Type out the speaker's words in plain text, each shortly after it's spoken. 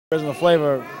Original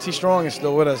Flavor, T Strong is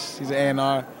still with us. He's an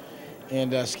A&R,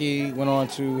 and Ski went on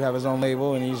to have his own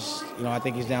label, and he's, I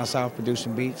think he's down south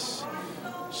producing beats.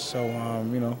 So,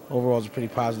 overall it's a pretty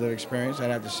positive experience,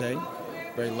 I'd have to say.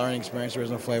 Very learning experience,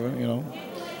 Original Flavor,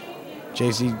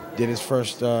 Jay-Z did his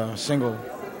first single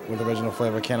with Original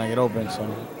Flavor, Can I Get Open, so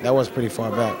that was pretty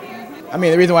far back. I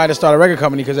mean, the reason why I had to start a record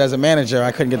company, because as a manager,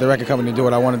 I couldn't get the record company to do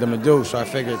what I wanted them to do, so I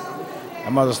figured I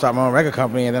might as well start my own record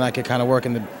company, and then I could kind of work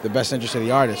in the best interest of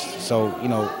the artist. So,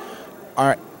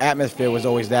 our atmosphere was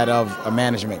always that of a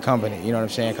management company, you know what I'm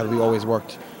saying? Because we always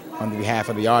worked on behalf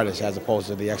of the artist as opposed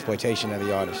to the exploitation of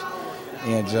the artist.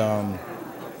 And,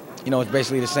 it's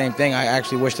basically the same thing. I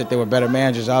actually wish that there were better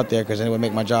managers out there because then it would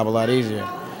make my job a lot easier.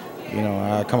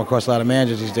 I come across a lot of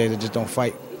managers these days that just don't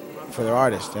fight for their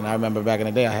artists. And I remember back in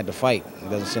the day I had to fight.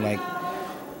 It doesn't seem like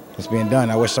it's being done.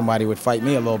 I wish somebody would fight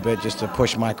me a little bit just to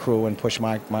push my crew and push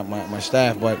my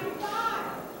staff. But,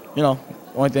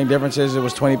 only thing difference is it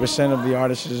was 20% of the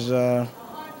artists is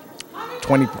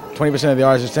 20% of the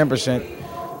artists is 10%.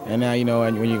 And now,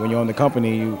 and when you own the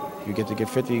company, you get to get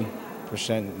 50%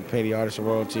 and pay the artist a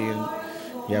royalty, and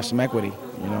you have some equity,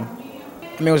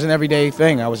 I mean, it was an everyday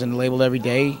thing. I was in the label every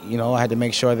day. I had to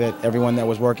make sure that everyone that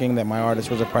was working, that my artist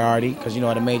was a priority. Because,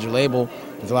 at a major label,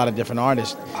 there's a lot of different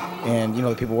artists. And,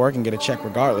 the people working get a check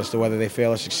regardless of whether they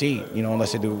fail or succeed,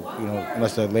 unless they do,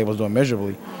 unless the label's doing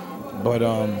miserably. But,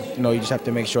 you just have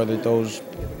to make sure that those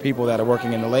people that are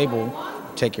working in the label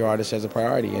take your artist as a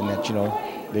priority and that,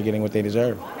 they're getting what they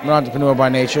deserve. I'm an entrepreneur by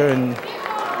nature, and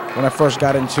when I first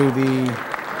got into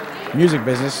the music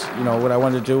business, what I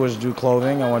wanted to do was do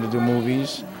clothing. I wanted to do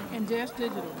movies. And Dash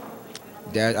Digital.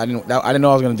 I didn't know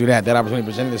I was going to do that. That opportunity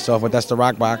presented itself, but that's the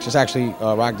Rock Box. It's actually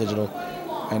Rock Digital,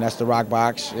 and that's the Rock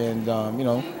Box. And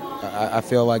I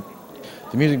feel like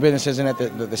the music business isn't at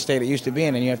the state it used to be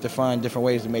in, and you have to find different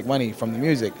ways to make money from the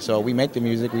music. So we make the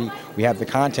music, we have the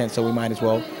content, so we might as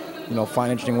well,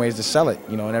 find interesting ways to sell it.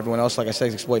 And everyone else, like I said,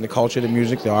 is exploiting the culture, the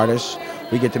music, the artists.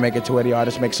 We get to make it to where the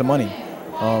artists make some money.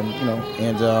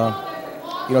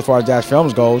 As far as Dash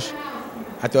Films goes,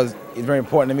 I thought it's very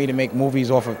important to me to make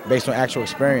movies based on actual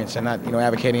experience and not,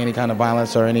 advocating any kind of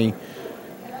violence or any,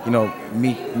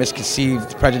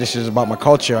 misconceived prejudices about my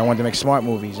culture. I wanted to make smart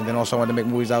movies, and then also I wanted to make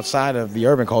movies outside of the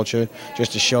urban culture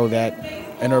just to show that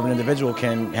an urban individual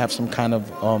can have some kind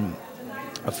of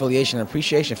affiliation and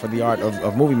appreciation for the art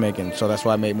of movie making. So that's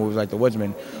why I made movies like The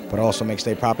Woodsman, but I also make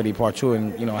State Property Part 2,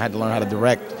 and I had to learn how to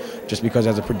direct, just because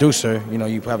as a producer,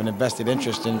 you have an invested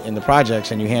interest in the projects,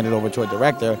 and you hand it over to a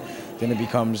director, then it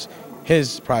becomes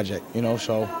his project,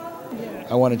 so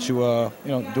I wanted to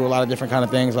do a lot of different kind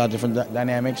of things, a lot of different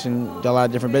dynamics, and do a lot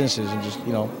of different businesses, and just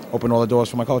open all the doors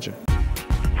for my culture.